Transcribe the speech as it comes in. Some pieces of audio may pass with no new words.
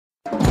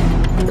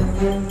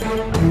Hello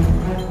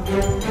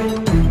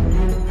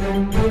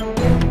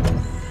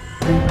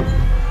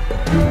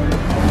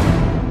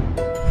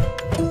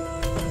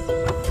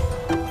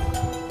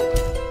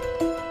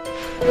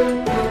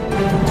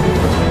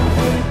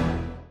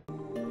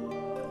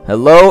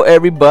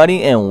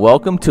everybody and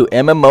welcome to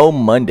MMO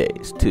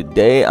Mondays.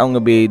 Today I'm going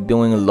to be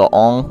doing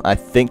Loong. I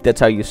think that's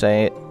how you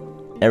say it.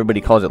 Everybody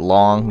calls it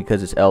Loong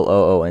because it's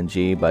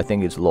L-O-O-N-G, but I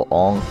think it's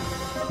Loong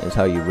is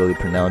how you really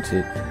pronounce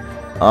it.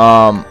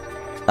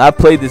 I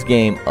played this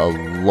game a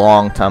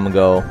long time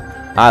ago.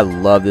 I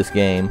love this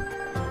game.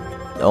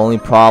 The only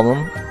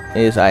problem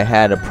is I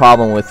had a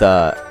problem with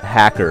a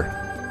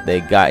hacker. They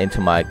got into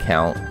my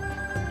account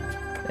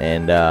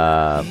and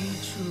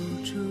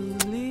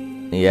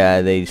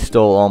yeah, they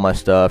stole all my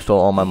stuff,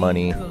 stole all my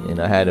money, and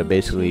I had to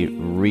basically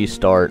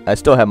restart. I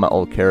still have my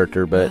old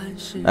character, but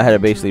I had to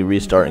basically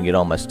restart and get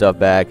all my stuff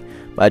back.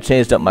 But I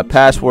changed up my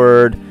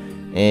password,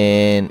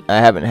 and I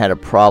haven't had a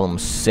problem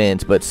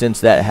since. But since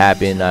that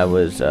happened, I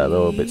was a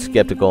little bit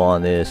skeptical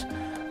on this.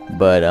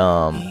 But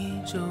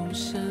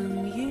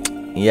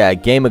yeah, a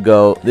game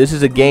ago, this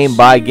is a game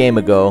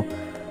ago,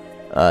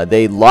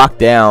 they locked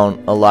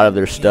down a lot of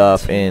their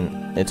stuff, and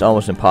it's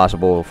almost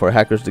impossible for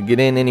hackers to get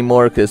in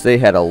anymore because they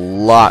had a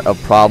lot of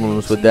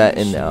problems with that,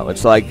 and now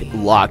it's like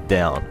locked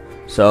down.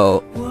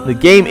 So the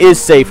game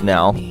is safe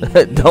now.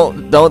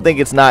 don't think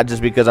it's not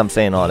just because I'm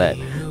saying all that.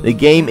 The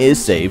game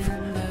is safe.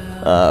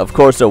 Of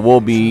course there will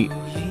be,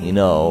 you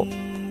know,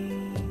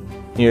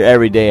 your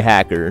everyday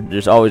hacker.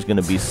 There's always going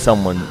to be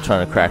someone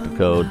trying to crack the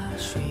code.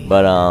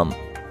 But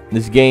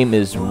this game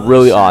is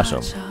really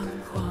awesome.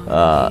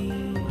 So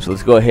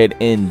let's go ahead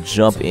and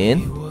jump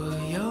in.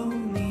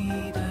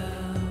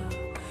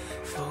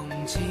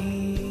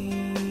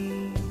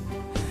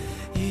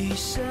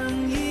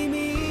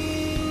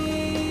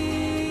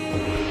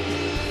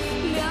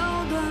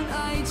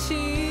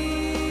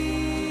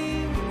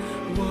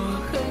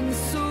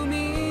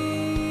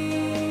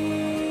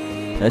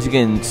 As you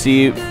can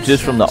see,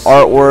 just from the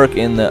artwork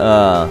and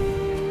the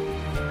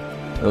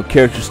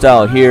character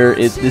style here,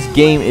 this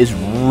game is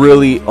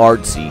really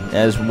artsy.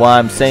 As why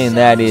I'm saying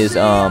that is,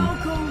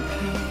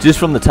 just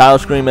from the title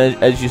screen,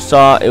 as you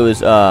saw, it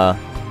was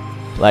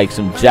like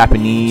some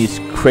Japanese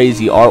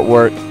crazy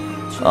artwork.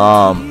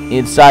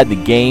 Inside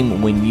the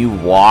game, when you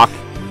walk,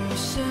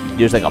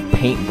 there's like a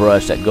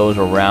paintbrush that goes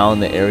around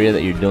the area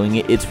that you're doing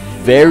it. It's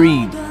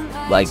very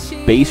like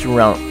based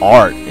around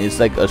art. It's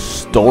like a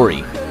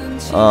story.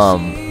 I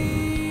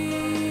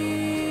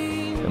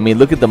mean,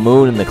 look at the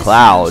moon and the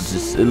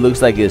clouds. It looks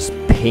like it's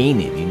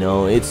painted, you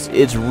know.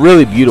 It's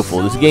really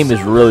beautiful. This game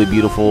is really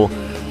beautiful.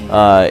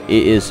 It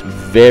is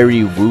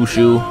very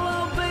wushu.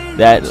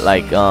 That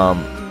like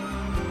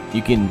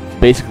you can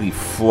basically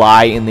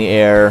fly in the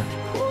air.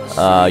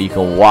 You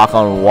can walk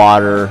on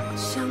water.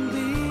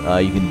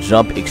 You can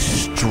jump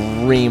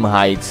extreme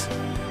heights.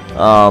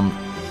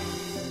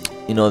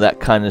 You know, that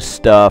kind of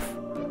stuff.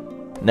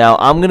 Now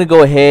I'm gonna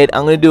go ahead,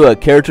 I'm gonna do a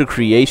character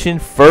creation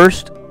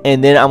first,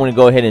 and then I'm gonna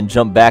go ahead and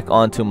jump back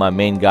onto my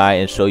main guy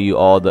and show you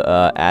all the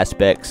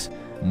aspects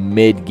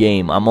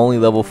mid-game. I'm only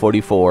level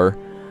 44,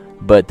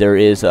 but there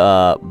is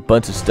a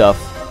bunch of stuff,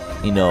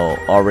 you know,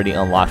 already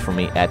unlocked for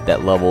me at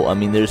that level. I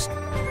mean, there's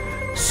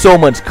so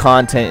much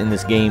content in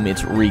this game,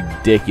 it's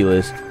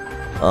ridiculous.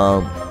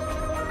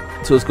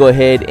 So let's go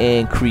ahead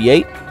and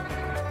create.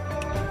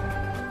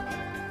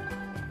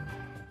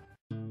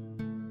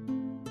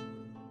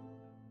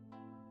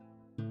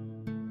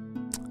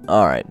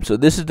 Alright, so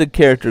this is the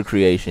character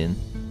creation.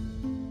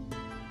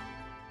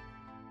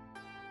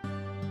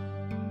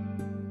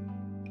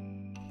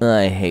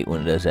 I hate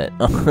when it does that.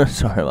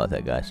 Sorry about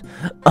that, guys.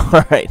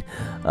 Alright,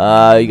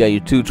 you got your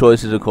two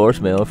choices, of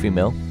course, male or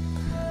female.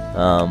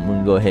 We're going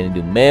to go ahead and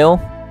do male.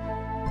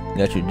 You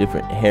got your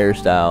different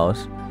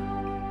hairstyles.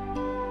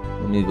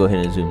 Let me go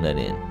ahead and zoom that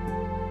in.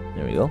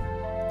 There we go.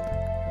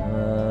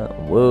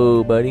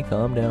 Whoa, buddy,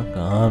 calm down.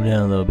 Calm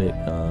down a little bit.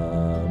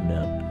 Calm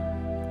down.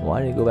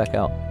 Why did it go back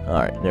out?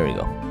 Alright, there we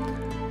go.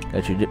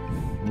 Got your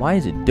why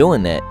is it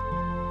doing that?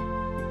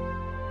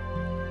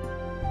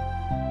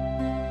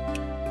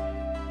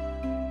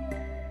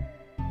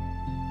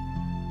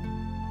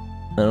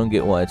 I don't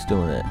get why it's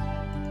doing that.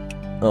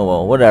 Oh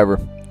well, whatever.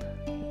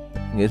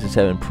 I guess it's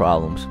having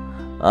problems.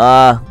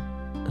 So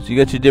you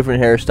got your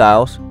different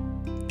hairstyles.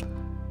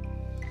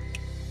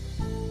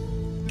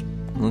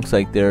 Looks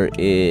like there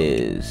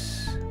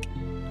is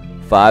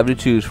 5 to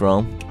choose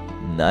from.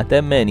 Not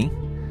that many.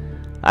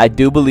 I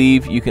do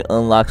believe you can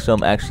unlock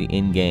some actually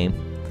in game.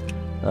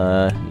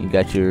 You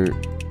got your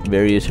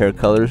various hair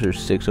colors. There's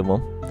 6 of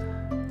them.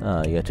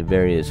 You got your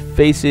various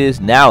faces.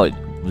 Now it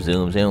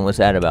zooms in. What's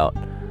that about?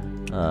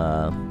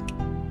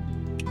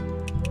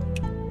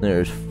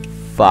 There's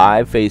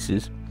 5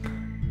 faces.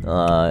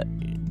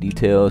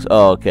 Details.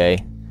 Oh, okay.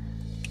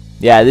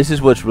 Yeah, this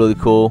is what's really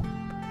cool.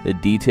 The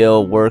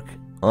detail work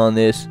on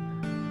this.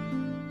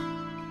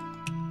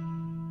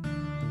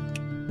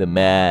 The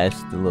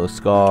mask, the little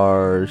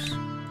scars,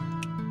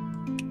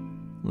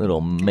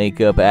 little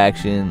makeup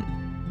action.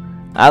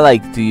 I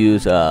like to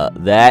use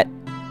that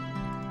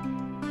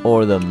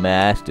or the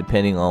mask,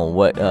 depending on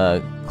what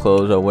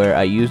clothes I wear.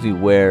 I usually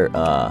wear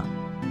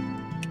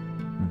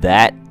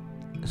that,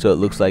 so it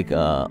looks like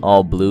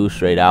all blue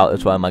straight out.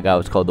 That's why my guy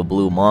was called the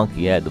Blue Monk.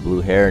 He had the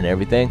blue hair and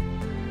everything.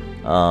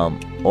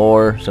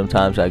 Or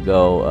sometimes I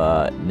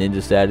go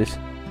ninja status.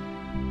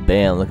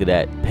 Bam, look at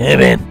that.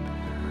 Pimpin'.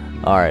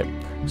 Alright,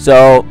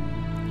 so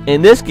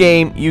in this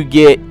game you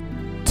get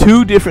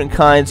two different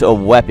kinds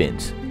of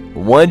weapons.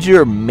 One's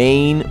your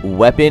main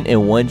weapon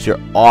and one's your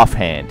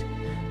offhand.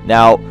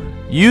 Now,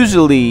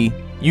 usually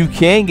you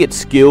can get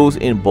skills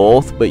in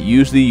both, but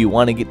usually you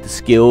want to get the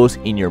skills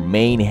in your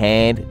main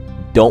hand.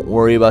 Don't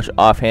worry about your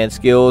offhand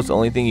skills. The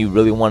only thing you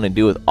really want to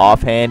do with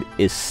offhand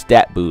is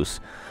stat boost.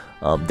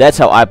 That's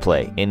how I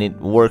play, and it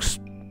works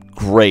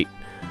great.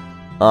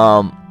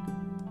 So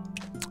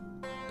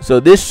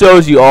this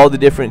shows you all the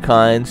different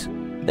kinds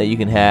that you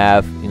can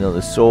have. You know,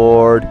 the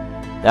sword.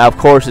 Now, of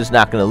course, it's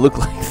not going to look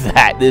like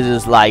that. This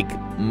is like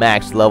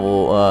max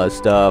level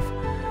stuff.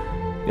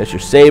 You got your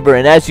saber,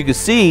 and as you can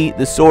see,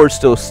 the sword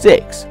still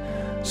sticks.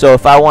 So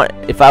if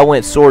I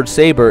went sword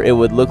saber, it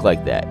would look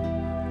like that.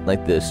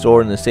 Like the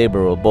sword and the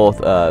saber will both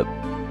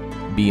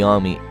be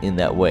on me in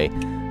that way.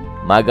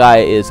 My guy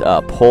is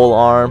pole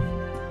arm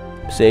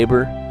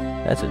saber.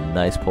 That's a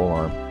nice pole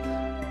arm.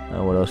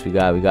 What else we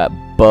got? We got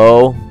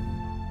bow. We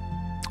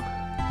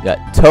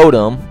got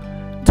totem.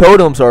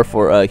 Totems are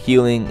for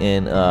healing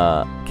and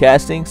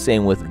casting.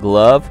 Same with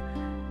glove,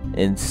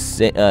 and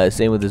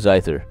same with the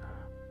Zyther.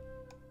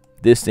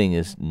 This thing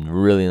is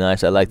really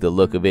nice. I like the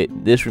look of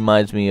it. This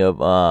reminds me of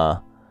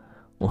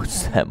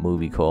what's that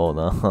movie called?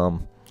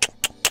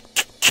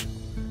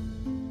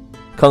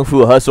 Kung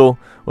Fu Hustle,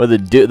 where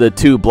the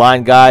two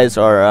blind guys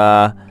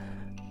are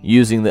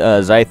using the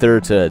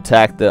Zyther to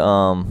attack the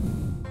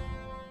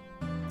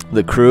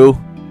crew.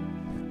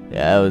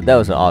 Yeah, that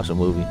was an awesome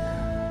movie.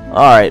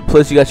 Alright,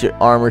 plus you got your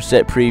armor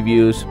set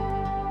previews.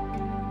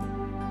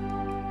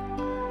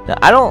 Now,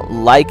 I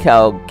don't like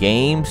how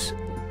games,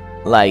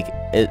 like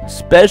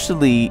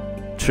especially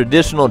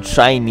traditional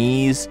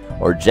Chinese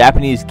or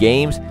Japanese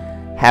games,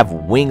 have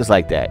wings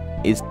like that.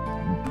 It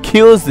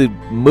kills the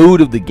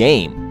mood of the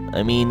game.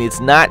 I mean, it's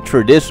not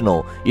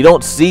traditional. You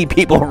don't see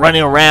people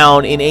running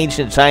around in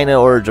ancient China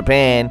or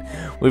Japan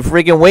with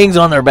freaking wings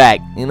on their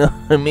back. You know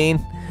what I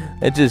mean?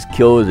 It just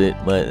kills it,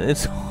 but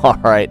it's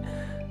alright.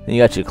 Then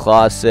you got your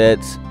cloth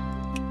sets,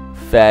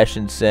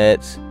 fashion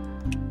sets.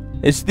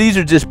 These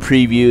are just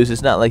previews.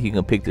 It's not like you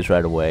can pick this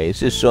right away. It's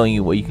just showing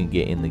you what you can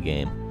get in the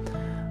game.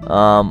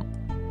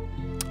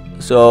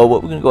 So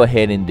what we're going to go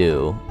ahead and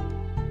do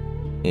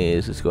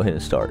is let's go ahead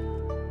and start.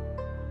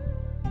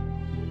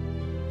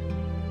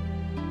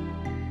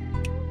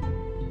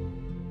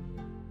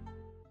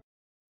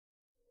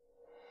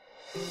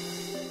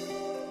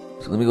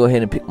 So let me go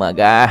ahead and pick my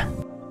guy.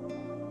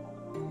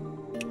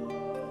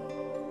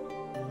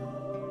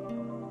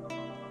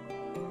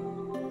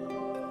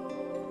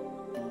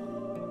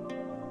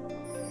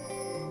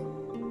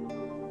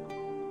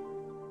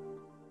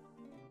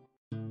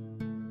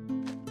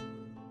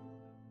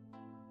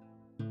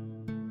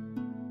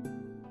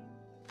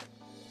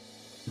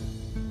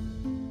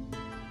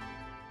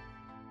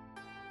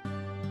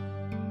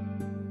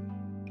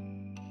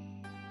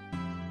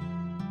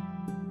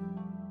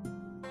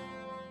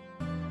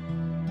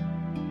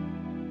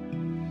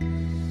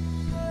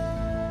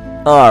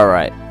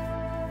 Alright,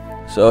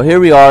 so here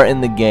we are in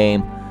the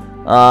game.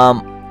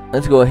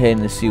 Let's go ahead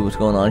and see what's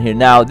going on here.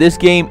 Now, this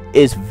game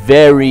is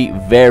very,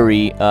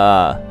 very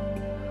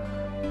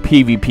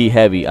PvP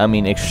heavy. I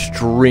mean,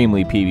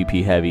 extremely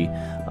PvP heavy.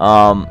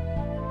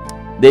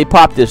 They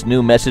popped this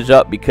new message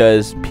up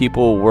because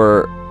people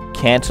were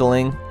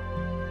canceling,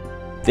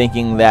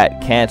 thinking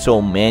that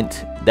cancel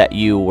meant that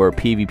you were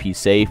PvP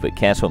safe, but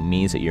cancel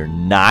means that you're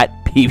not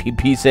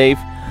PvP safe.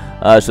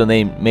 So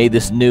they made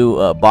this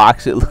new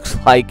box, it looks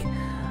like.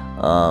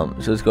 So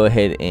let's go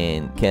ahead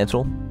and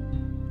cancel,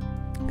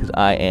 because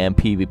I am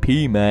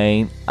PvP,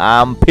 man.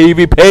 I'm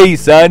PvP,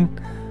 son.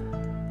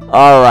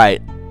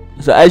 Alright,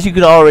 so as you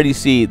can already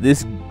see,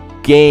 this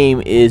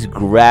game is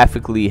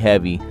graphically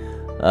heavy.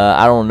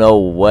 I don't know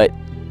what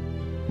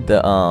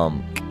the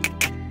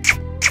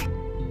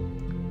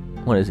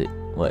what is it?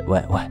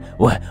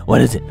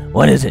 What is it?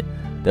 What is it?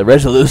 The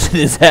resolution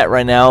is at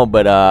right now,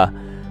 but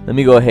let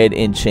me go ahead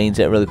and change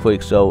that really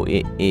quick so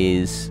it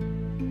is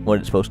what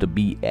it's supposed to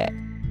be at.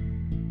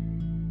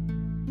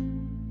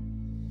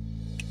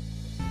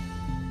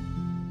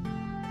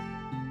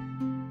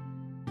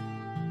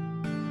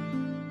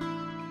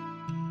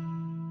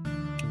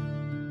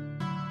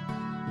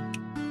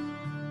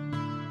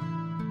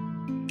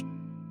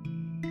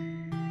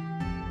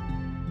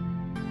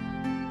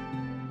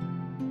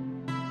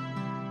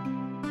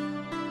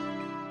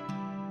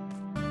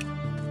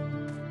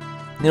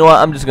 You know what?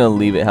 I'm just going to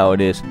leave it how it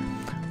is.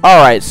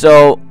 Alright,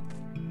 so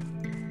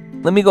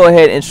let me go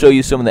ahead and show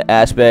you some of the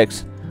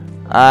aspects.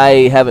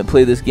 I haven't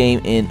played this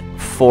game in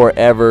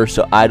forever,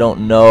 so I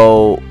don't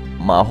know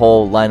my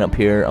whole lineup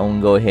here. I'm going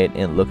to go ahead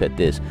and look at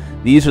this.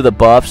 These are the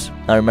buffs.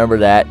 I remember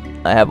that.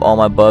 I have all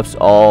my buffs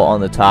all on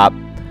the top.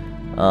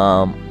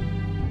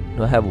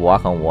 Do I have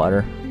walk on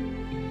water?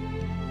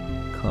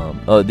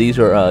 Oh, these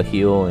are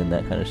heal and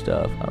that kind of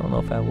stuff. I don't know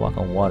if I have walk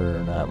on water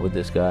or not with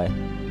this guy.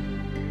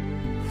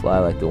 Fly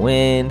like the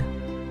wind.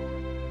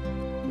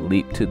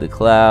 Leap to the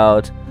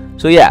clouds.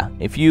 So yeah,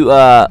 if you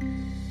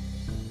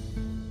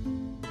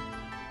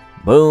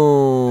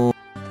boom,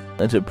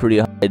 that's a pretty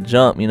high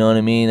jump, you know what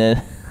I mean?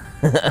 And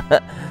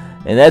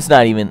that's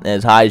not even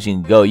as high as you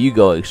can go. You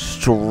go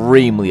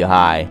extremely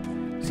high.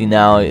 See,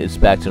 now it's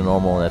back to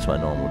normal, and that's my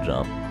normal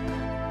jump.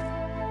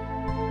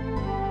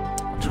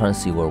 I'm trying to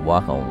see where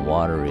walk on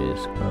water is.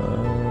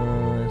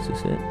 Is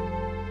this it?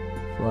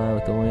 Fly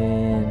with the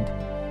wind.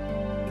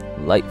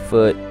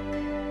 Lightfoot.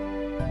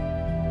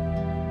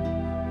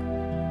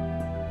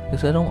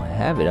 Because I don't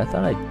have it. I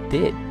thought I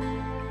did.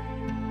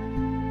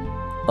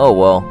 Oh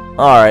well.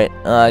 Alright.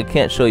 I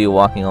can't show you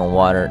walking on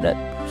water. That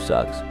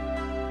sucks.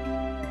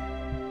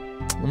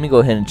 Let me go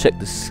ahead and check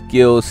the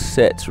skill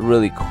sets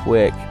really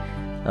quick.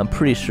 I'm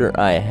pretty sure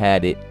I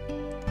had it.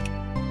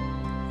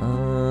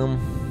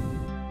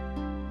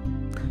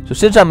 So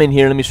since I'm in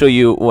here, let me show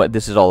you what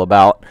this is all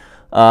about.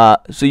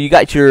 So you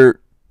got your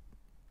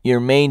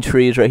main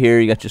trees right here.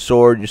 You got your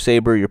sword, your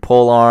saber, your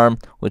polearm,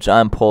 which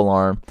I'm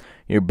polearm,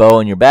 your bow,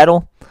 and your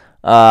battle.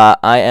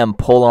 I am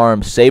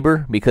polearm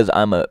saber because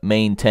I'm a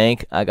main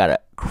tank. I got a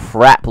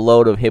crap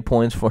load of hit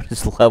points for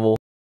this level.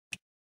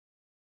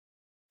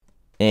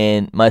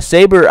 And my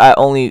saber, I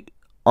only,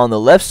 on the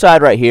left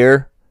side right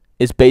here,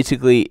 is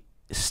basically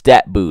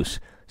stat boost.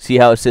 See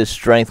how it says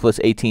strength plus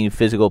 18,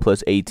 physical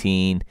plus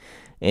 18.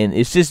 And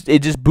it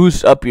just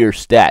boosts up your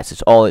stats.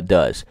 It's all it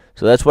does.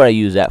 So that's what I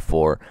use that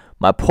for.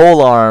 My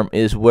polearm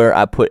is where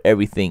I put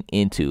everything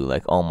into,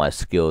 like all my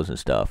skills and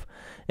stuff.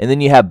 And then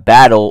you have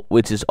battle,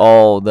 which is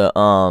all the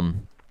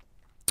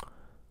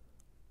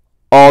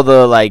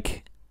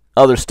like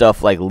other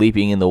stuff like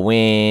leaping in the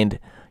wind.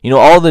 You know,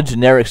 all the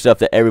generic stuff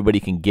that everybody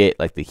can get,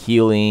 like the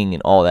healing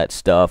and all that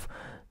stuff.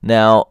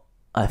 Now,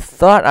 I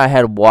thought I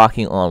had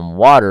walking on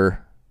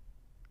water.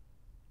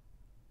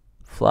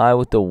 Fly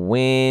with the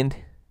wind.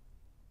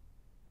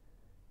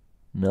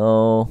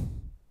 No.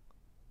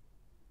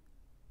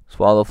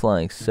 Swallow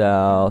flying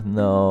south.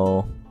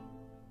 No.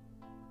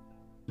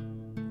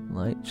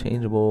 Light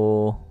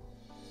changeable.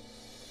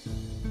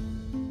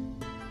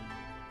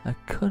 I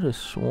could have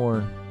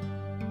sworn.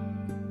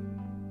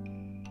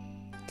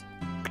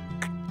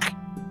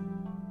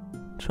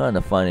 Trying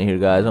to find it here,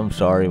 guys. I'm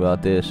sorry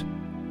about this.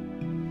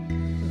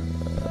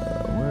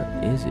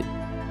 Where is it?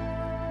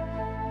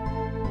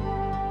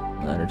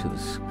 Ladder to the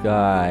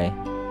sky.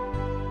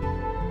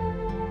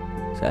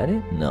 Is that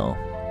it? No.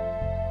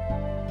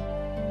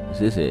 Is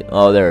this it?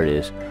 Oh, there it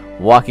is.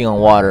 Walking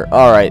on water.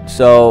 Alright,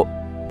 so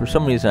for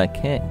some reason I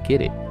can't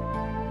get it.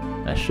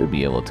 I should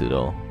be able to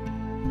though.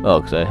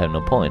 Oh, because I have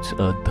no points.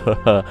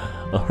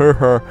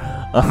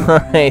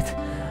 Alright.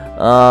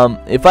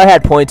 If I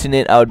had points in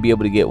it, I would be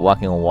able to get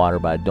walking on water,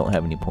 but I don't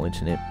have any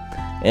points in it.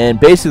 And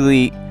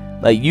basically,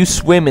 like, you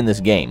swim in this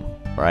game,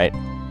 right?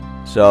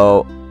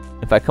 So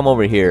if I come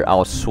over here,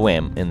 I'll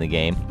swim in the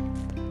game.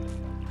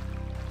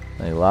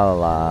 Like, la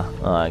la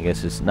la. I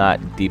guess it's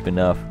not deep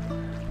enough.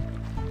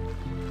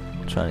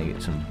 I'm trying to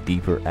get some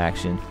deeper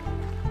action.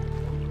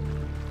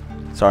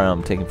 Sorry,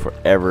 I'm taking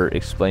forever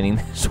explaining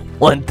this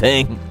one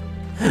thing.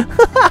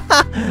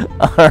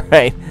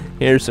 Alright,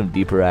 here's some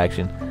deeper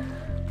action.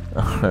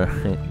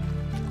 Alright.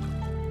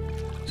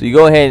 So you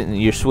go ahead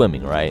and you're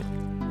swimming, right?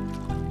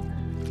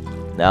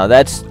 Now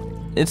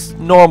it's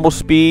normal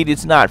speed,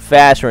 it's not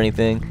fast or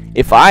anything.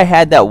 If I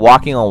had that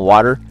walking on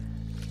water,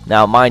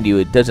 now mind you,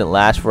 it doesn't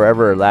last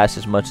forever, it lasts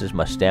as much as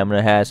my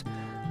stamina has.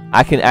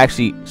 I can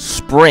actually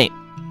sprint.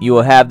 You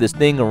will have this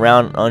thing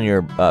around on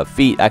your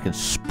feet. I can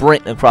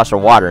sprint across the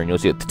water and you'll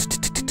see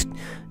it.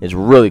 It's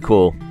really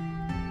cool.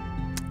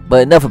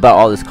 But enough about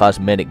all this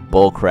cosmetic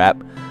bull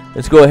crap.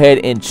 Let's go ahead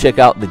and check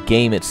out the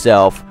game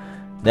itself.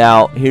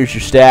 Now, here's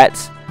your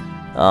stats.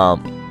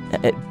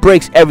 It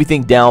breaks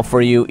everything down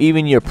for you,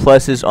 even your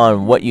pluses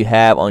on what you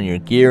have on your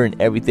gear and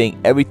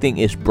everything. Everything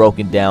is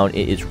broken down.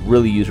 It is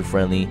really user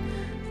friendly.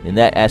 And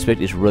that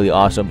aspect is really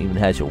awesome. Even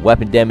has your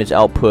weapon damage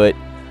output,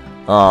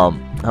 how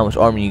much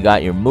armor you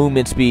got, your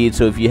movement speed.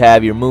 So if you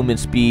have your movement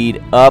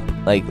speed up,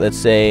 like let's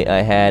say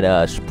I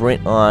had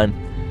sprint on.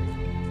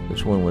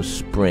 Which one was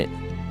sprint?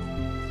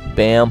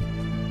 Bam.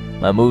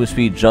 My movement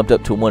speed jumped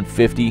up to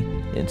 150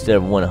 instead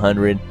of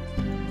 100.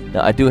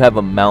 Now I do have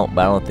a mount,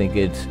 but I don't think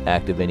it's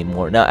active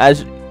anymore. Now,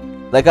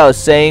 like I was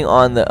saying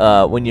on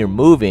the when you're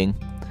moving,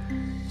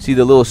 see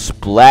the little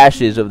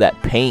splashes of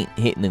that paint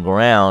hitting the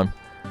ground,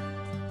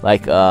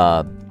 like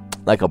a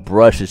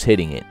brush is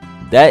hitting it.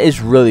 That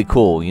is really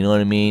cool. You know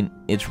what I mean?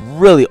 It's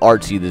really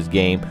artsy, this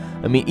game.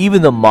 I mean,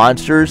 even the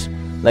monsters.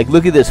 Like,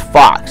 look at this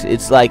fox.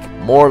 It's like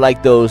more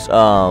like those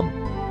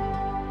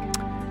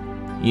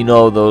you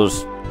know,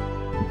 those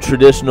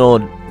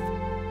traditional,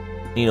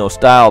 you know,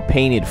 style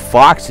painted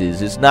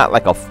foxes. It's not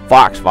like a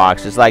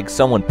fox. It's like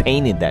someone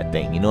painted that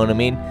thing. You know what I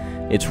mean?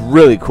 It's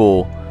really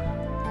cool.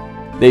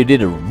 They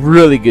did a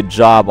really good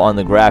job on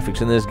the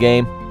graphics in this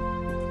game.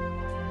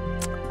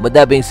 But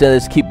that being said,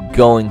 let's keep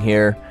going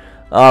here.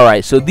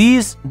 Alright, so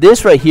this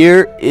right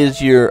here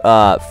is your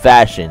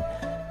fashion.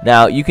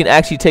 Now, you can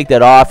actually take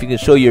that off. You can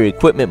show your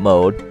equipment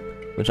mode,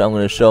 which I'm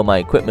going to show my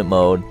equipment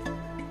mode.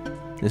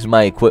 This is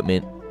my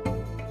equipment.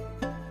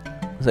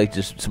 It's like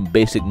just some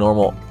basic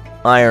normal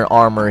iron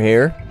armor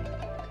here.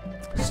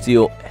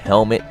 Steel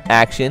helmet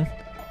action.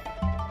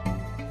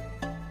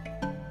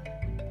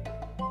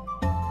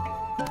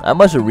 I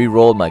must have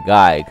re-rolled my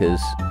guy,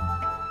 because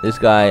this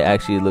guy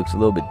actually looks a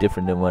little bit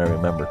different than what I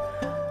remember.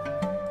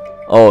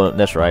 Oh,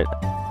 that's right.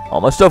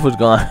 All my stuff was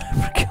gone. I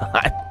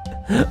forgot.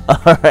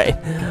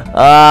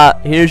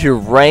 Alright. Here's your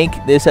rank.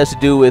 This has to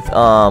do with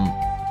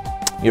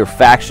your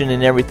faction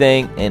and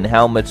everything, and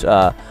how much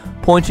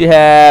points you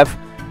have.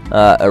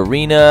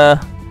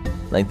 Arena,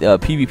 like the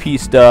PvP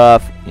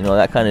stuff, you know,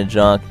 that kind of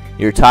junk.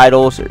 Your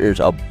titles. There's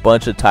a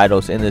bunch of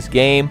titles in this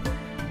game,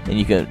 and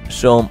you can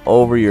show them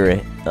over your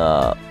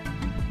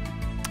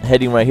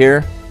heading right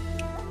here.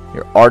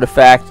 Your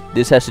artifact.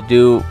 This has to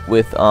do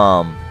with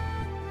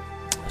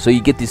so you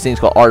get these things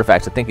called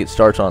artifacts. I think it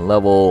starts on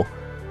level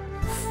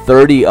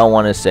 30, I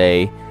want to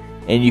say,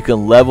 and you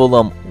can level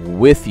them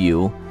with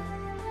you.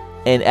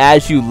 And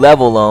as you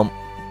level them,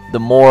 the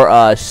more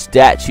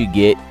stats you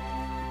get,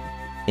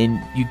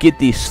 and you get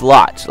these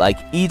slots. Like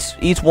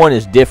each one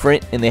is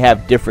different, and they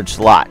have different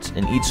slots,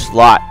 and each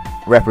slot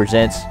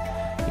represents,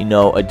 you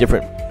know, a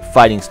different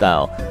fighting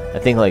style. I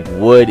think like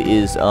wood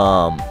is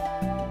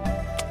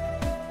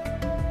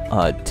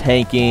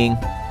tanking.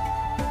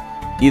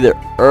 Either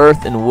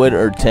earth and wood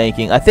or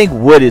tanking. I think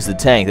wood is the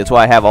tank. That's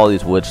why I have all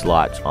these wood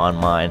slots on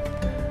mine.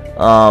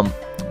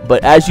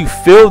 But as you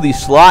fill these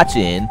slots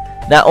in,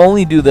 not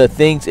only do the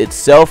things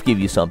itself give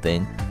you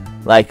something,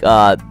 like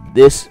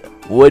this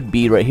wood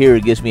bead right here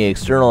gives me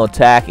external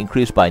attack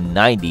increased by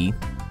 90.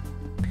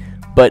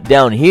 But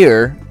down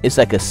here, it's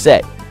like a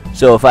set.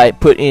 So if I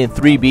put in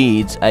 3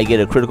 beads, I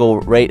get a critical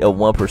rate of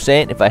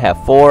 1%. If I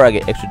have 4, I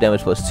get extra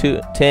damage plus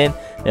 10.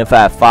 And if I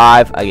have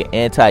 5, I get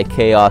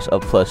anti-chaos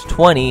of plus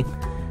 20.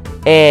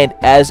 And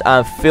as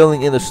I'm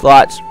filling in the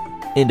slots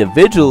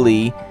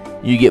individually,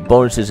 you get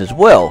bonuses as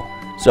well.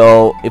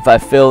 So if I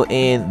fill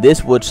in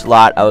this wood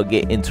slot, I would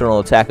get internal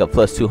attack of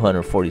plus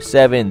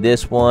 247.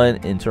 This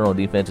one, internal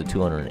defense of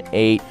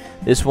 208.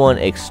 This one,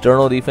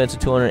 external defense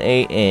of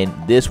 208.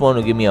 And this one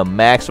will give me a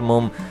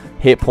maximum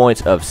hit points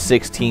of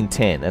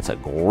 1610. That's a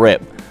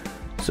grip.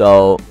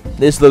 So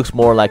this looks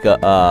more like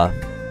a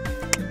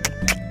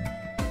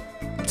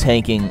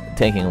tanking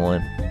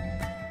one.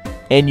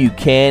 And you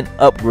can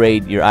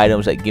upgrade your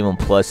items, like give them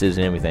pluses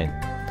and everything.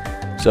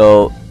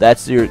 So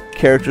that's your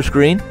character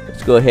screen.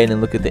 Let's go ahead and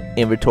look at the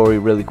inventory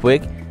really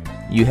quick.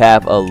 You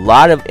have a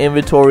lot of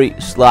inventory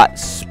slot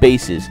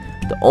spaces.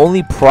 The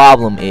only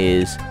problem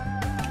is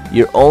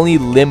you're only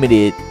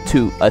limited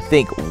to, I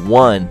think,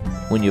 1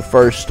 when you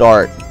first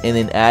start. And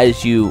then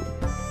as you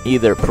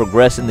either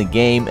progress in the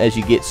game, as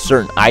you get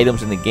certain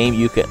items in the game,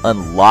 you can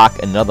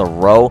unlock another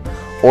row,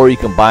 or you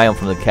can buy them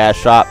from the cash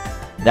shop.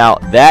 Now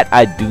that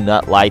I do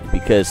not like,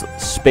 because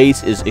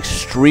space is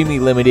extremely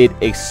limited,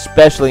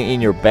 especially in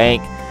your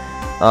bank.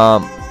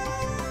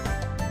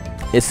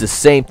 It's the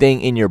same thing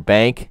in your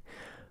bank.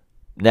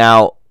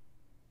 Now,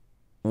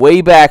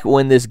 way back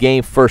when this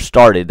game first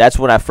started, that's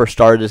when I first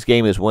started this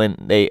game, is when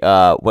they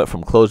went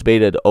from closed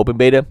beta to open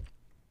beta.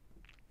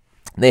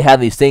 They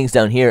have these things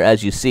down here,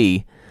 as you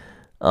see,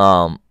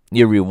 your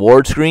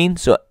reward screen.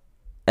 So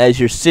as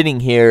you're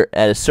sitting here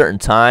at a certain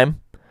time,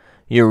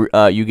 you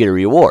get a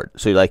reward.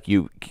 So like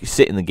you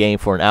sit in the game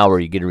for an hour,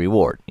 you get a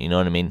reward. You know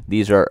what I mean?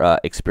 These are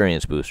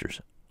experience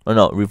boosters. Oh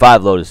no,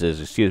 revive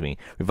lotuses. Excuse me.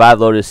 Revive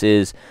lotus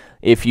is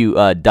if you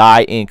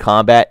die in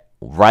combat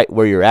right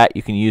where you're at,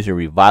 you can use your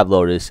revive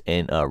lotus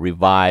and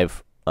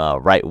revive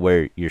right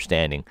where you're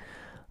standing,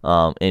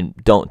 and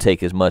don't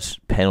take as much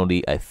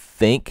penalty, I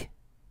think.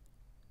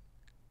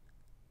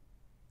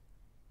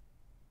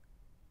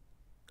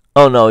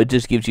 Oh no, it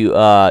just gives you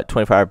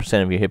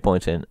 25% of your hit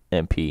points and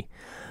MP.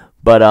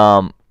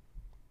 But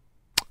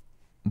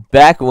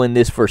back when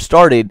this first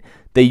started,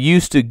 they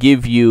used to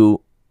give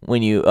you,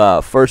 when you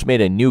first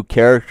made a new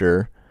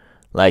character,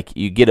 like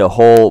you get a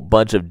whole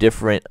bunch of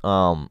different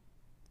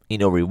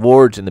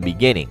rewards in the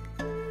beginning.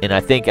 And I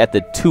think at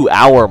the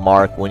 2-hour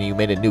mark, when you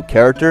made a new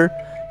character,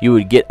 you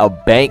would get a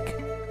bank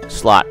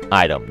slot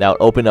item that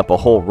would open up a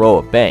whole row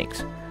of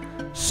banks.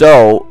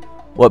 So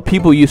what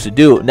people used to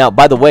do, now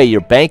by the way,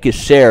 your bank is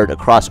shared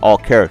across all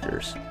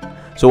characters.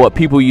 So what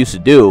people used to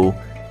do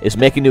is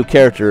make a new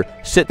character,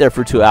 sit there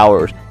for 2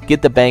 hours,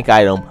 get the bank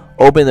item,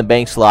 open the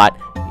bank slot,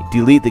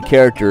 delete the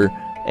character,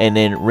 and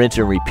then rinse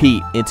and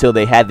repeat until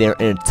they had their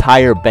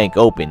entire bank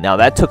open. Now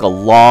that took a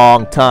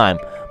long time,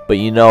 but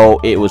you know,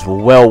 it was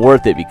well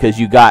worth it, because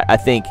you got, I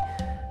think,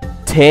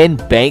 10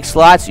 bank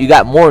slots. You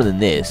got more than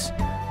this.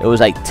 It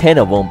was like 10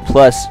 of them,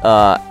 plus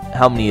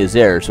how many is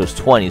there? So it's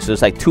 20. So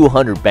it's like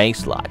 200 bank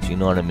slots, you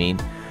know what I mean?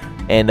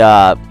 And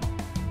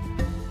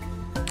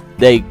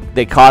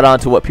they caught on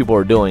to what people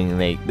were doing,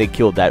 and they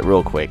killed that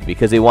real quick,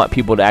 because they want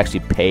people to actually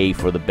pay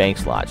for the bank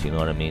slots, you know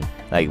what I mean?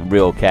 Like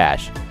real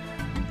cash.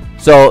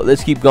 So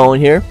let's keep going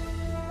here.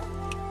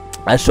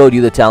 I showed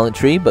you the talent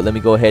tree, but let me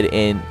go ahead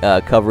and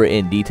cover it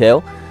in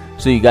detail.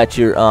 So you got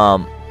your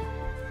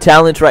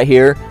talents right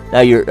here.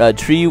 Now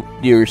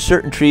your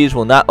certain trees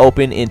will not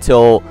open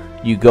until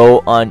you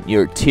go on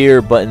your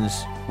tier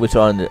buttons, which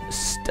are on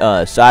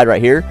the side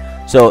right here.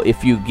 So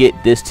if you get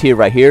this tier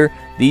right here,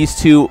 these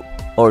 2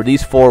 or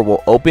these 4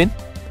 will open,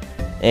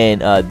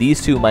 and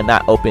these 2 might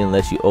not open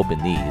unless you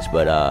open these.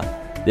 But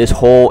this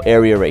whole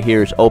area right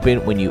here is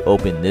open when you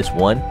open this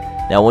one.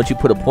 Now once you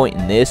put a point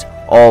in this,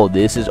 all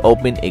this is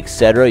open,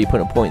 etc. You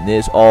put a point in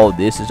this, all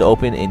this is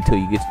open until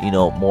you get, you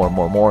know, more and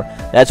more and more.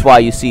 That's why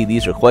you see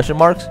these are question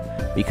marks,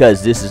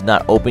 because this is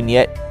not open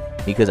yet,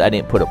 because I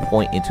didn't put a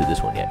point into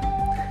this one yet.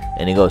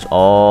 And it goes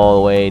all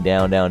the way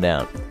down, down,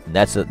 down. And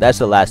that's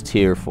the last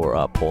tier for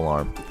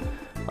polearm.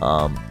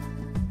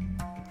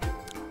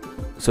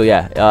 So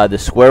yeah, the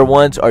square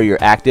ones are your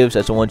actives.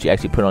 That's the ones you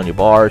actually put on your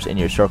bars, and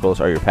your circles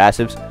are your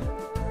passives.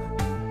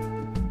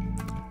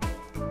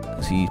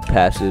 See,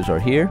 passives are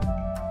here.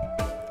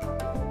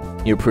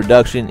 Your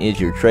production is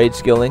your trade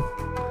skilling.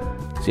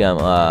 See, I'm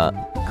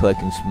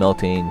collecting,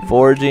 smelting,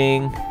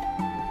 foraging.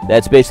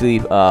 That's basically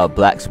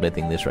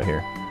blacksmithing, this right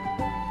here.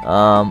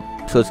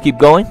 So let's keep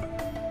going.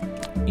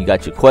 You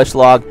got your quest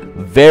log.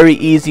 Very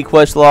easy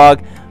quest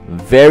log.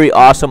 Very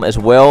awesome as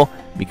well,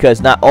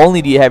 because not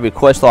only do you have your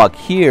quest log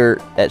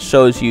here that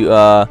shows you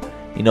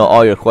you know,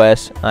 all your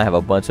quests. I have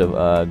a bunch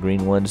of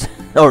green ones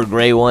or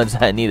gray ones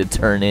I need to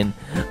turn in.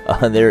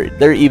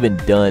 They're even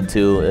done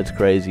too. That's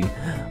crazy.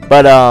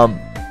 But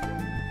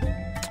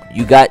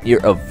you got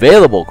your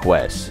available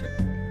quests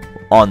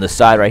on the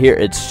side right here.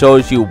 It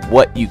shows you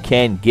what you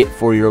can get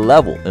for your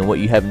level and what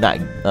you have not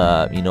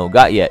you know,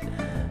 got yet.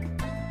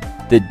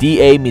 The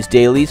DA means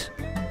dailies.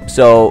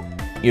 So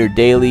your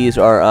dailies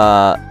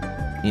are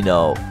you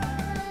know,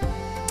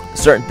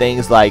 certain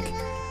things, like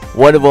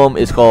one of them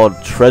is called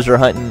treasure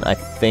hunting. I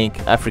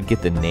think I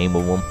forget the name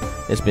of them.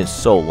 It's been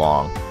so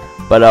long.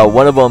 But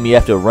one of them, you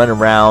have to run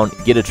around,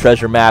 get a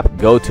treasure map,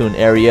 go to an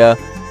area,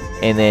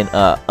 and then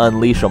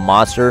unleash a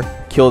monster,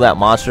 kill that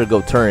monster,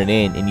 go turn it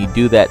in, and you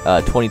do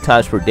that 20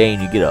 times per day,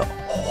 and you get a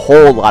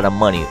whole lot of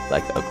money,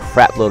 like a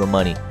crap load of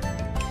money.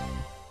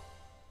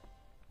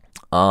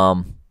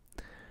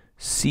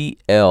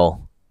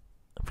 CL,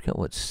 I forgot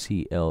what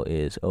CL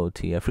is.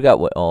 OT, I forgot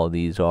what all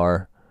these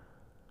are.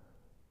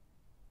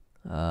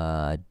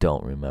 I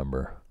don't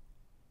remember.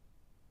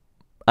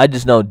 I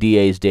just know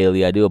DA's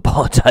daily. I do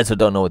apologize, I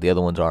don't know what the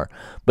other ones are.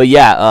 But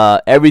yeah,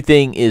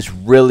 everything is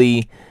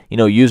really, you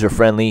know, user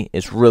friendly.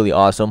 It's really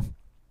awesome.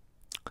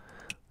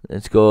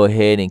 Let's go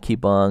ahead and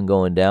keep on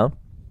going down.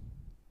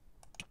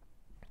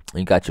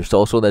 You got your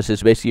social. That's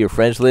just basically your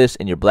friends list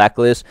and your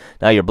blacklist.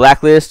 Now your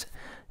blacklist,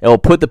 it will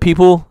put the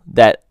people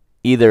that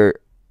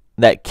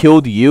that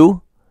killed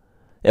you,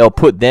 it'll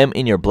put them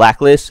in your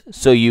blacklist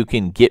so you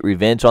can get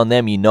revenge on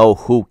them. You know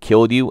who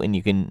killed you, and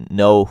you can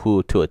know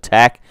who to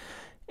attack.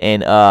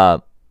 And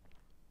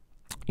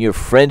your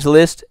friends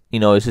list, you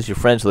know, it's just your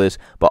friends list,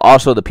 but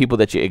also the people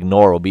that you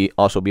ignore will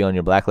also be on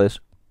your blacklist.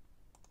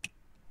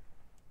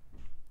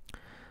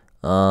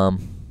 Your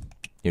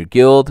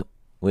guild,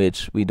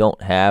 which we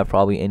don't have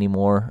probably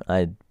anymore.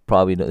 There's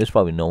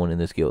probably no one in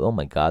this guild. Oh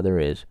my god, there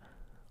is.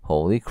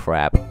 Holy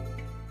crap.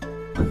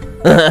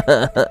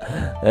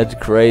 That's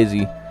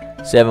crazy.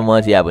 7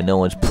 months, yeah, but no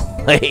one's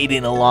played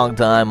in a long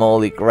time.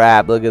 Holy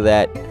crap, look at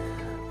that.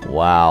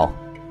 Wow.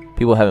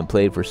 People haven't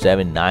played for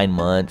 9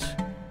 months.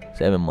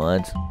 7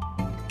 months.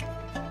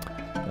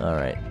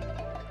 Alright.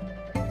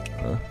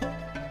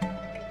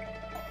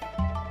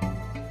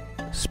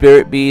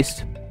 Spirit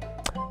Beast.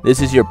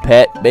 This is your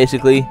pet,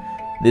 basically.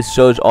 This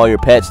shows all your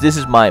pets. This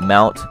is my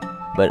mount,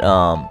 but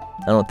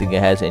I don't think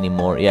it has any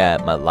more. Yeah,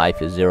 my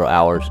life is 0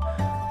 hours.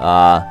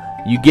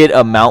 You get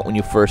a mount when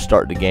you first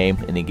start the game,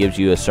 and it gives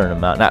you a certain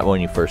amount. Not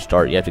when you first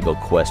start. You have to go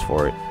quest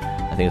for it.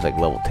 I think it's like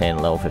level 10,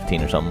 level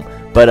 15 or something.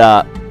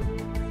 But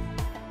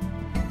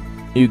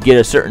you get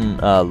a certain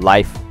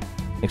life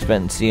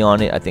expectancy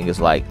on it. I think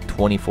it's like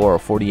 24 or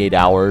 48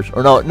 hours.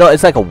 Or no,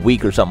 it's like a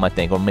week or something, I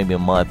think, or maybe a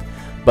month.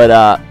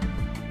 But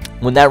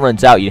when that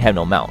runs out, you have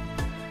no mount.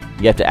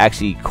 You have to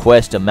actually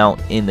quest a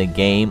mount in the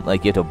game.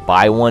 Like, you have to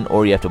buy one,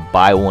 or you have to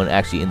buy one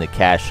actually in the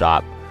cash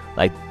shop.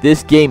 Like,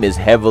 this game is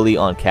heavily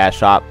on cash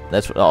shop.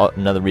 That's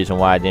another reason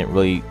why I didn't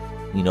really,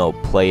 you know,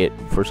 play it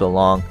for so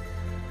long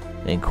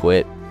and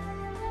quit.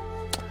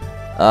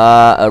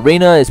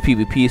 Arena is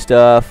PvP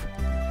stuff.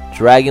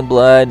 Dragon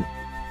Blood,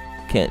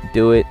 can't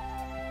do it.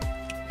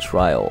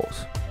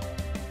 Trials.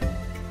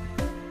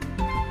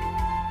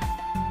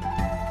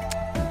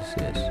 What's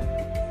this?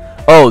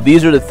 Oh,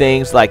 these are the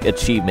things like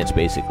achievements,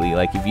 basically.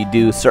 Like, if you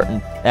do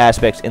certain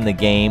aspects in the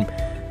game,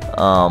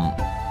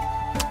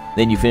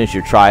 then you finish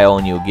your trial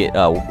and you'll get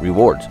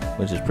rewards,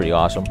 which is pretty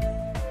awesome.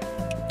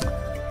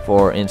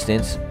 For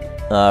instance,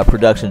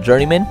 Production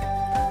Journeyman.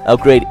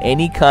 Upgrade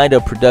any kind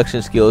of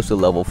production skills to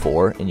level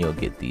 4 and you'll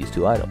get these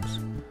 2 items.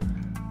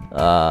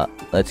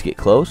 Let's get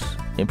close.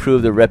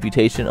 Improve the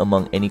reputation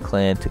among any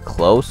clan to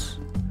close.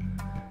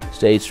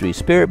 Stage 3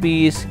 Spirit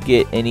Beast.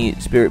 Get any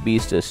Spirit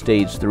Beast to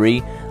stage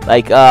 3.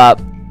 Like,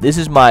 This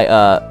is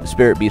my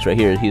spirit beast right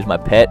here. He's my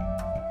pet.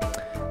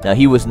 Now,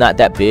 he was not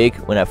that big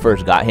when I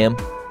first got him.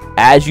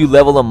 As you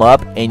level him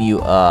up and you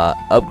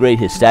upgrade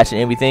his stats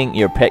and everything,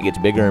 your pet gets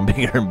bigger and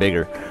bigger and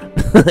bigger.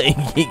 He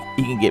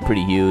can get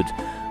pretty huge.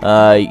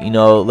 You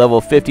know,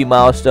 level 50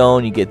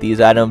 milestone, you get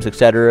these items,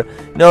 etc.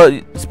 You know,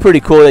 it's pretty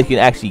cool that you can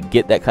actually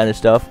get that kind of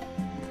stuff.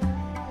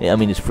 Yeah, I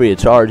mean, it's free of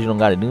charge. You don't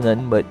got to do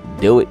nothing but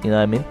do it. You know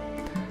what I mean?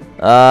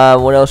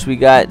 What else we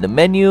got? The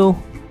menu.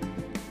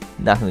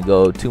 Not going to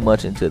go too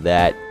much into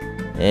that.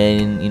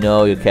 And, you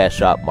know, your cash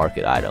shop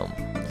market item.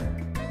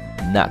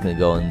 Not going to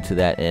go into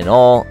that at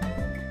all.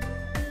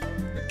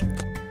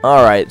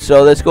 Alright,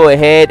 so let's go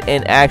ahead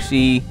and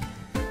actually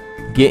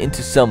get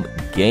into some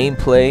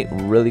gameplay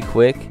really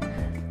quick.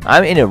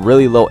 I'm in a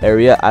really low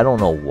area. I don't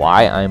know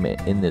why I'm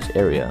in this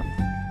area.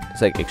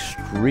 It's like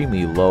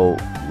extremely low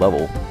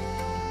level.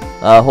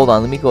 Hold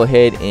on, let me go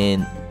ahead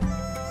and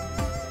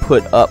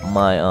put up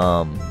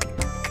my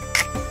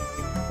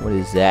what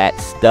is that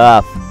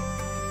stuff?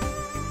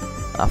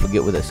 I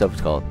forget what that stuff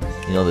is called.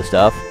 You know the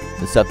stuff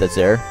that's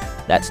there?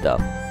 That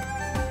stuff.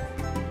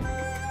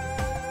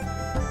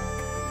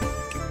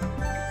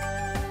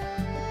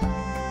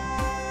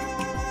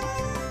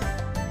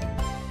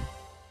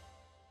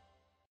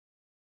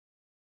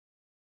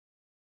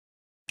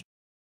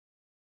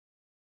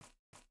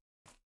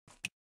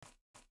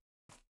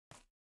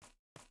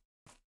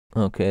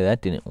 Okay,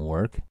 that didn't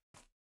work.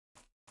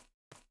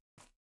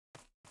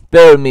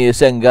 Bear with me a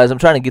second, guys. I'm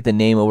trying to get the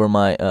name over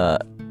my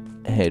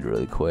head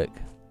really quick.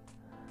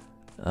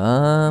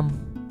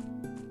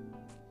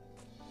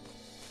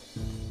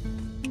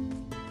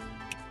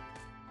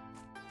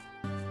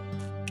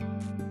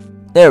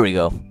 There we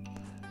go.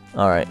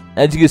 Alright.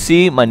 As you can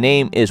see, my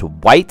name is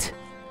white.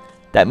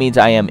 That means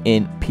I am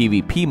in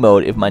PvP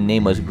mode. If my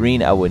name was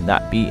green, I would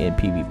not be in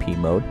PvP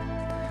mode.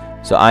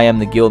 So I am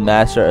the guild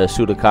master of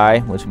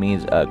Sudakai, which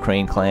means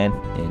Crane Clan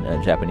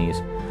in Japanese.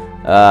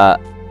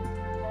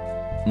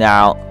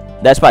 Now,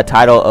 that's my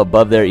title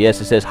above there. Yes,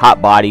 it says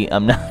hot body.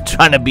 I'm not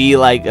trying to be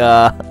like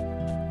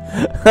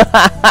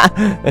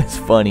it's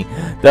funny.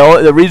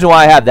 The reason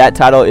why I have that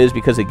title is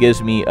because it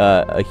gives me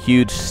a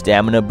huge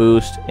stamina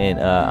boost,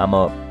 and I'm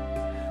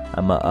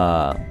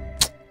a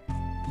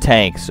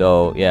tank.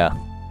 So yeah,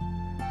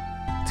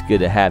 it's good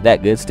to have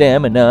that good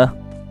stamina.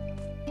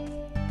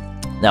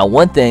 Now,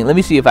 one thing, let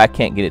me see if I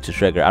can't get it to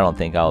trigger. I don't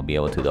think I'll be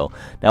able to, though.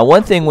 Now,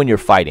 one thing when you're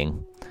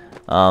fighting,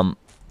 it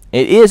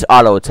is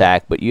auto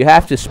attack, but you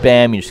have to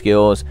spam your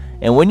skills.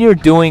 And when you're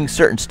doing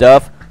certain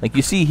stuff, like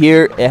you see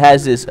here, it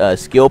has this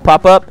skill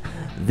pop up.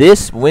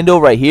 This window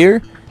right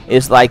here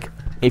is like,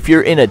 if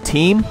you're in a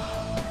team,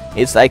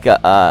 it's like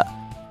a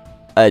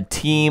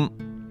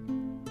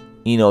team,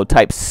 you know,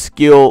 type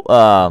skill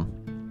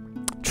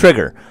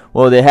trigger.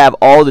 Well, they have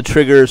all the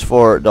triggers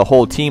for the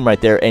whole team right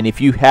there, and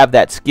if you have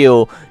that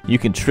skill, you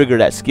can trigger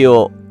that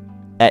skill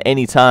at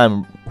any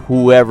time.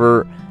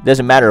 Whoever,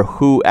 doesn't matter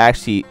who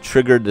actually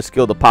triggered the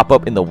skill to pop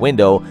up in the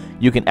window,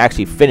 you can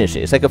actually finish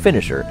it. It's like a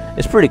finisher.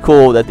 It's pretty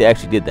cool that they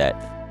actually did that.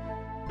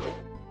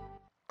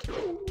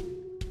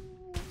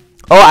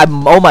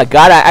 Oh my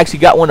god, I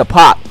actually got one to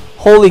pop.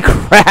 Holy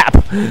crap.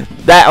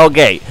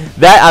 Okay.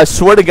 That, I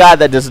swear to God,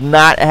 that does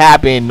not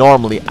happen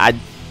normally. I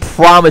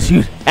promise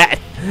you that.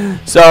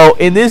 So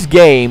in this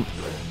game,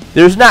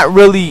 there's not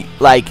really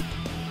like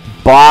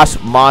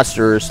boss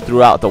monsters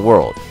throughout the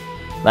world.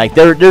 Like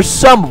there's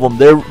some of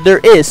them. There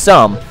is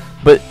some,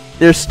 but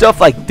there's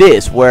stuff like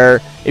this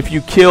where if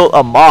you kill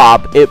a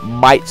mob, it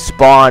might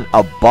spawn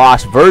a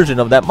boss version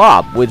of that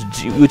mob, which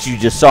you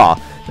just saw.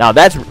 Now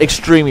that's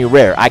extremely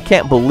rare. I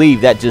can't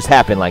believe that just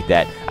happened like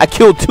that. I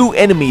killed 2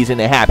 enemies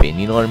and it happened.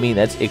 You know what I mean?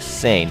 That's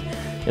insane.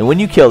 And when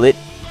you kill it.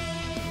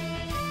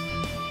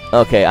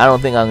 Okay, I don't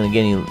think I'm gonna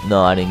get any.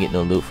 No, I didn't get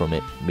no loot from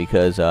it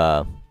because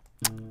I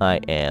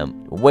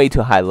am way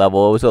too high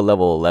level. It was a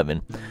level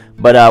 11.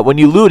 But when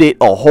you loot it,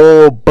 a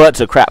whole bunch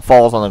of crap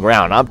falls on the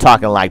ground. I'm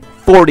talking like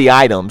 40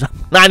 items. I'm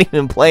not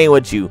even playing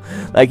with you.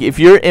 Like, if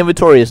your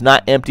inventory is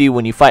not empty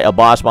when you fight a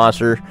boss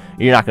monster,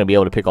 you're not gonna be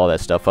able to pick all that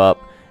stuff up.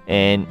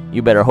 And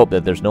you better hope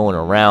that there's no one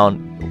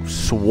around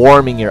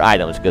swarming your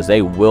items, because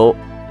they will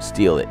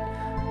steal it.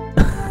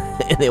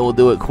 And they will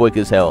do it quick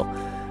as hell.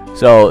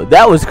 So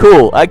that was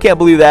cool. I can't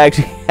believe that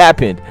actually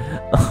happened.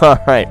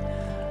 Alright.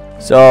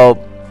 So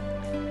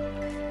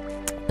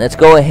let's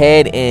go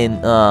ahead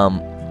and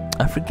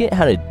I forget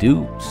how to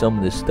do some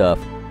of this stuff.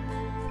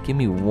 Give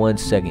me 1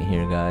 second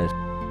here, guys.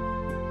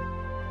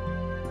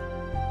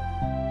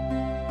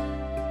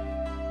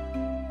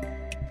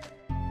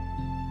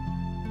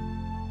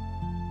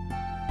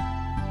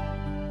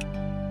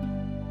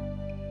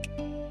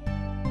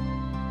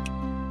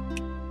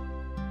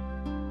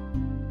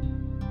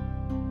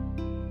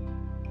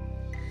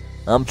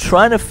 I'm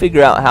trying to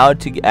figure out how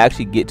to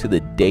actually get to the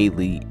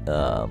daily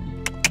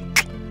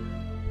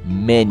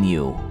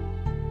menu,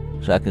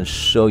 so I can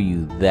show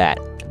you that.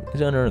 Is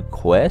it under a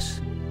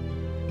quest?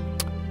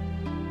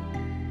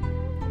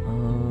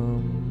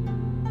 No.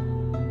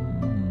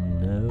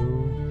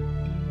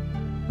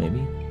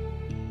 Maybe.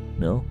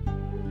 No.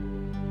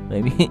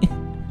 Maybe.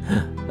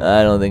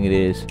 I don't think it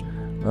is.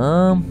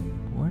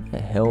 Where the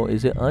hell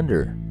is it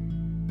under?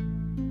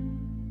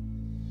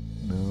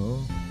 No.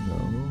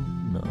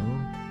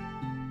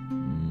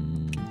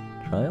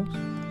 Trials?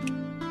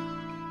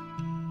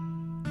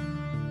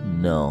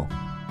 No.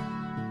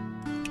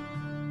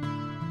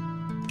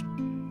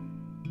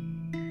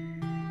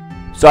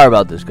 Sorry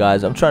about this,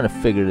 guys. I'm trying to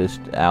figure this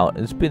out.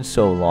 It's been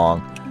so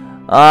long.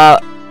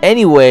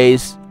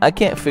 Anyways, I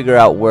can't figure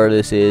out where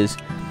this is.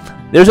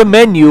 There's a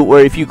menu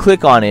where if you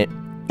click on it,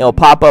 it'll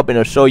pop up and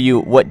it'll show you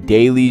what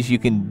dailies you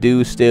can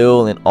do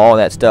still and all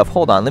that stuff.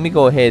 Hold on. Let me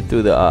go ahead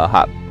through the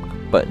hot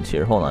buttons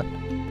here. Hold on.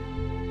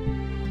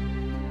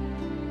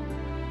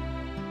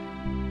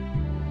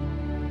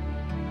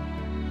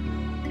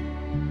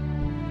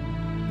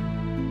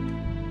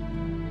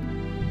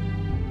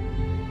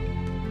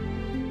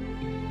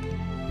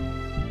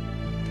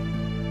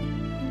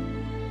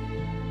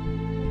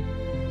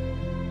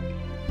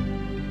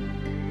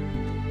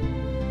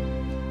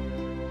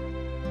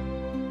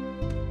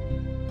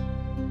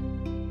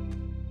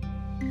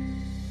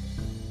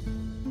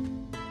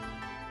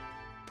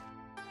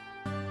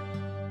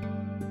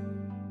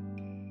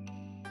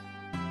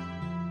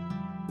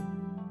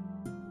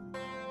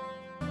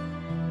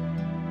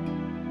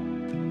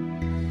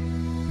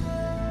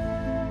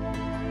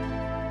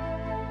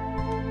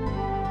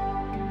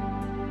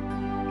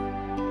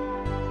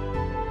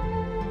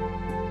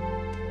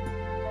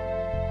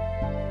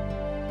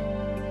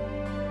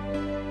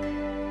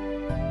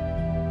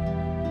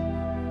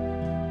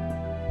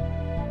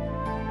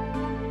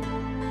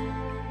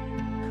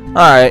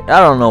 Alright, I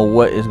don't know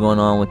what is going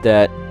on with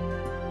that.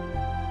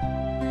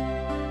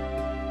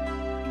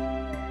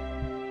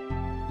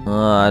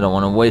 I don't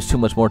want to waste too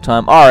much more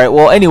time. Alright,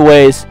 well,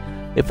 anyways,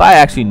 if I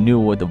actually knew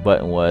what the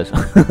button was,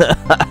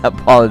 I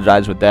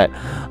apologize with that.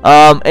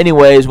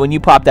 Anyways, when you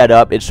pop that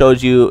up, it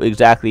shows you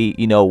exactly,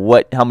 you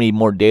know, how many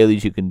more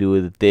dailies you can do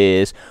with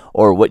this,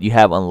 or what you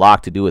have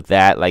unlocked to do with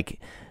that, like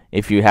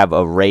if you have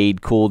a raid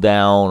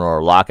cooldown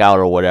or lockout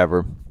or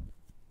whatever.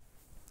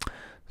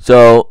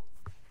 So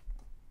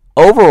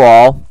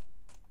overall,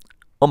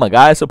 oh my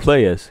god, it's a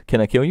players.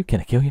 Can I kill you? Can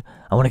I kill you?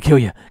 I want to kill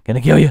you. Can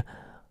I kill you?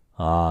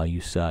 Ah, you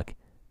suck.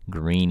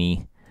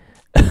 Greenie.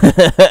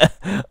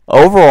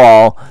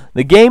 Overall,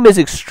 the game is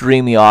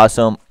extremely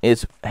awesome.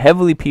 It's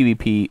heavily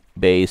PvP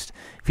based.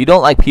 If you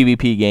don't like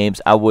PvP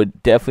games, I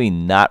would definitely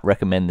not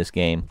recommend this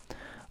game.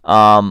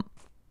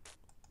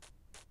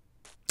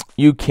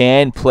 You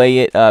can play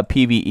it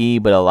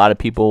PvE, but a lot of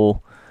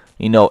people,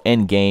 you know,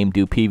 end game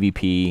do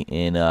PvP,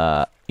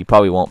 and you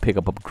probably won't pick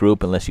up a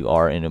group unless you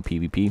are in a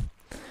PvP.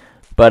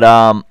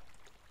 But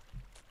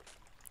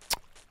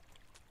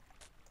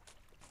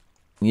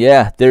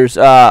yeah, there's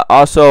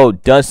also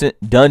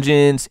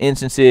dungeons,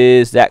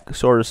 instances, that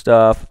sort of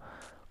stuff.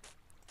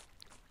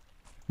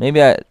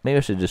 Maybe I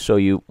should just show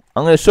you.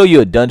 I'm going to show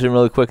you a dungeon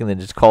really quick and then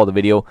just call the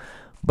video.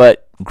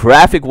 But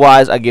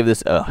graphic-wise, I give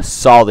this a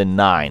solid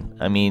 9.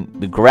 I mean,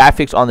 the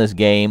graphics on this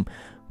game,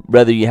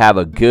 whether you have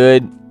a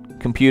good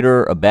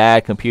computer, a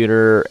bad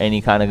computer,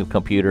 any kind of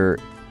computer,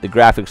 the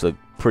graphics look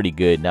pretty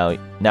good.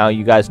 Now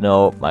you guys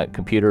know my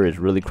computer is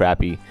really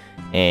crappy,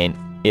 and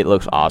it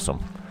looks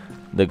awesome.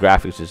 The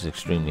graphics is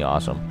extremely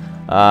awesome.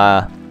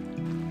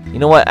 You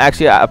know what?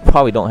 Actually, I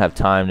probably don't have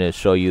time to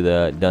show you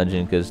the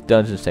dungeon because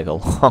dungeons take a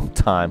long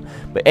time.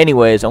 But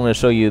anyways, I'm going to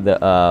show you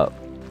the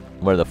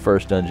where the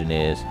first dungeon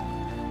is.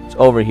 It's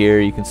over here.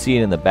 You can see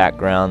it in the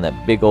background.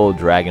 That big old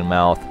dragon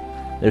mouth.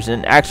 There's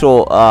an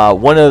actual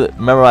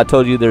remember I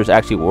told you there's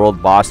actually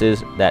world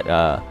bosses that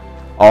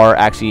are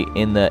actually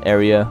in the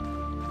area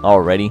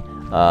already.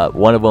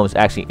 One of them is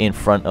actually in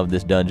front of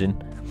this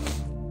dungeon.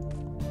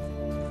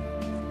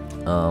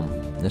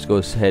 Let's go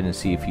ahead and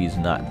see if he's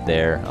not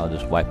there. I'll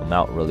just wipe him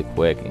out really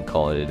quick and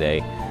call it a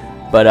day.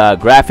 But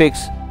graphics,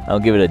 I'll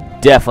give it a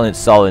definite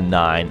solid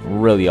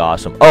 9. Really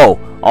awesome. Oh,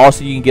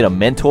 also you can get a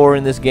mentor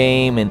in this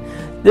game, and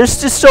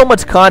there's just so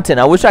much content.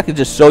 I wish I could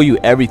just show you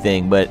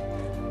everything, but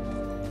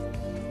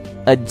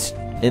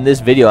in this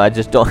video I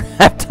just don't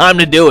have time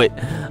to do it.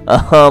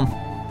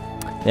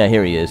 Yeah,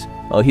 here he is.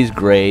 Oh, he's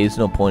gray. There's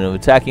no point of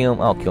attacking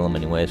him. I'll kill him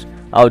anyways.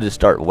 I'll just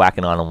start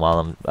whacking on him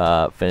while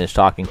I'm finished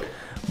talking.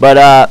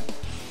 But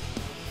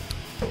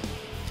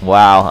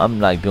wow,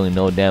 I'm like doing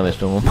no damage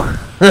to him.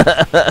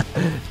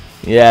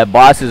 Yeah,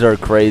 bosses are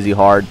crazy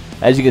hard.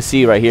 As you can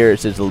see right here,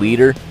 it says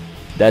leader.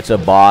 That's a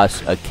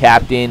boss. A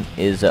captain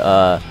is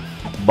a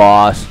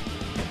boss.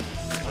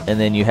 And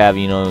then you have,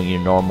 you know, your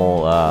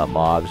normal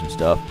mobs and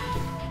stuff.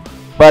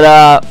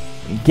 But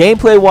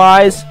gameplay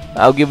wise,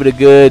 I'll give it a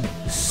good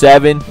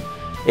 7.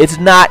 It's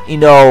not, you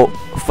know,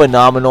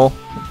 phenomenal,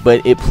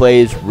 but it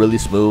plays really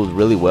smooth,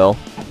 really well.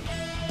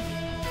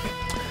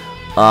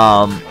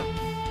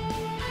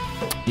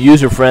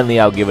 User friendly,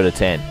 I'll give it a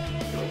 10.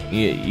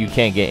 You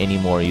can't get any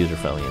more user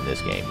friendly in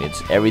this game.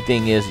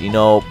 Everything is, you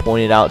know,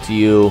 pointed out to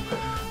you.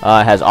 It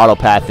has auto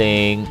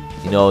pathing.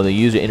 You know, the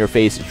user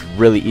interface is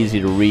really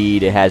easy to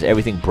read. It has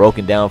everything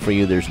broken down for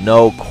you. There's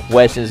no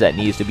questions that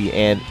needs to be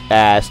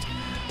asked.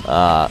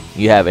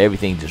 You have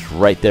everything just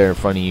right there in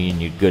front of you,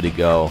 and you're good to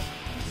go.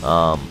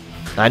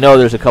 I know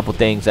there's a couple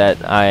things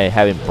that I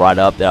haven't brought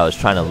up that I was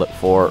trying to look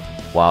for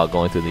while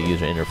going through the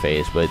user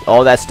interface, but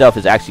all that stuff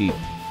is actually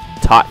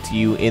taught to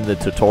you in the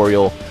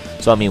tutorial.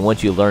 So I mean,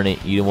 once you learn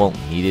it, you won't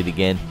need it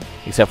again,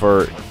 except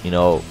for, you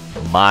know,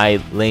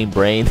 my lame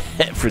brain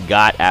that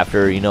forgot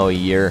after, you know, a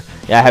year.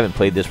 Yeah, I haven't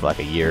played this for like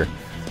a year,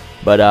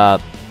 but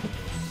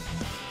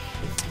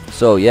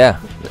so yeah,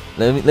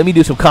 let me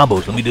do some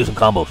combos. Let me do some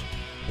combos.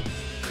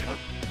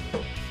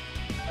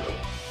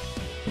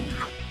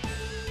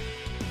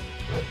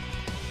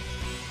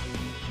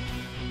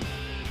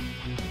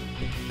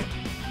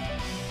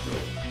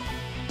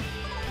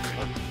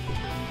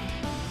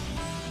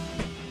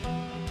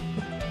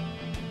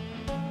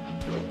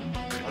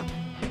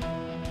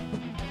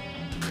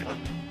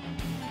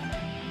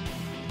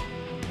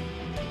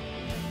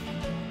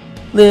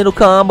 Little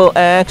combo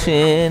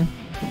action.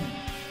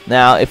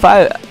 Now,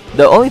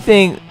 the only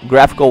thing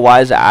graphical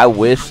wise that I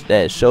wish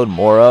that it showed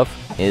more of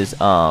is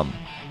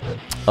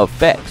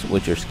effects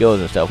with your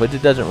skills and stuff, which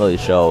it doesn't really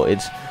show.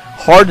 It's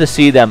hard to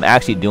see them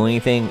actually doing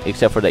anything,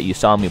 except for that you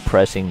saw me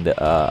pressing the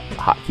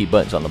hotkey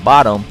buttons on the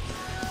bottom.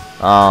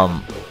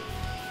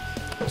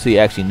 So you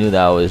actually knew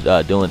that I was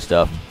doing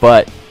stuff.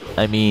 But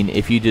I mean,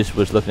 if you just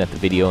was looking at the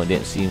video and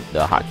didn't see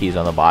the hotkeys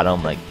on the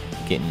bottom, like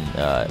getting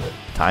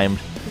timed,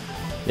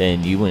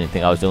 then you wouldn't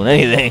think I was doing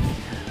anything.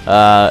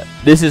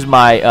 This is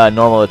my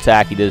normal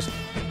attack. He does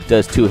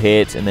 2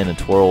 hits and then a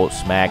twirl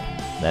smack.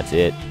 That's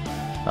it.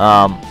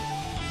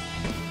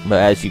 But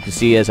as you can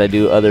see, as I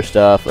do other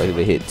stuff, like if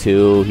I hit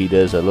 2, he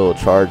does a little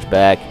charge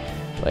back.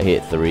 If I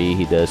hit 3,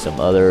 he does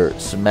some other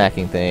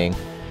smacking thing.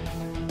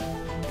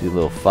 Do a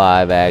little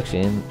 5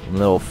 action, a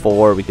little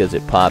 4 because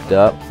it popped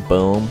up.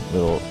 Boom,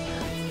 little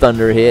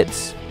thunder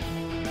hits,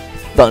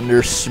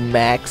 thunder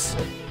smacks,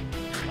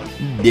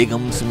 dig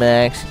 'em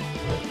smacks.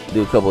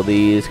 Do a couple of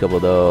these, couple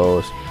of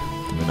those,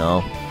 you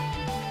know.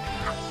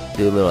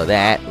 Do a little of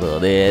that, a little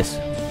of this.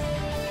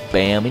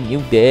 Bam, and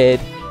you dead.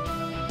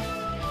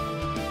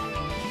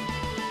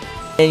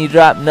 And you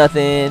drop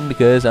nothing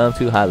because I'm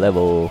too high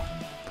level.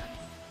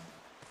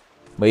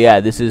 But yeah,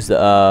 this is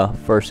the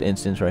first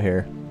instance right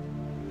here.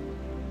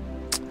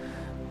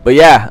 But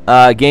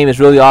yeah, game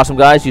is really awesome,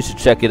 guys. You should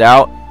check it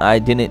out. I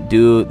didn't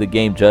do the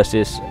game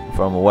justice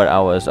from what I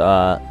was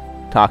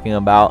talking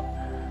about.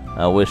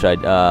 I wish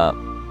I'd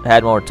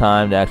had more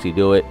time to actually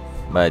do it,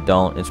 but I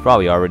don't. It's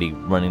probably already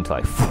running to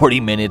like 40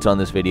 minutes on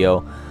this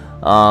video.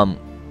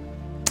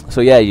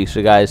 So yeah, you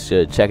guys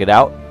should check it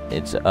out.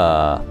 It's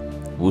a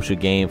Wushu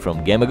game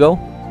from Gamago,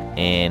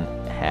 and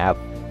have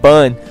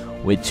fun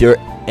with your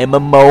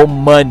MMO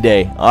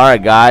Monday.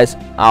 Alright guys,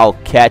 I'll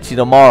catch you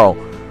tomorrow.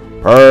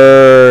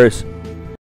 Peace.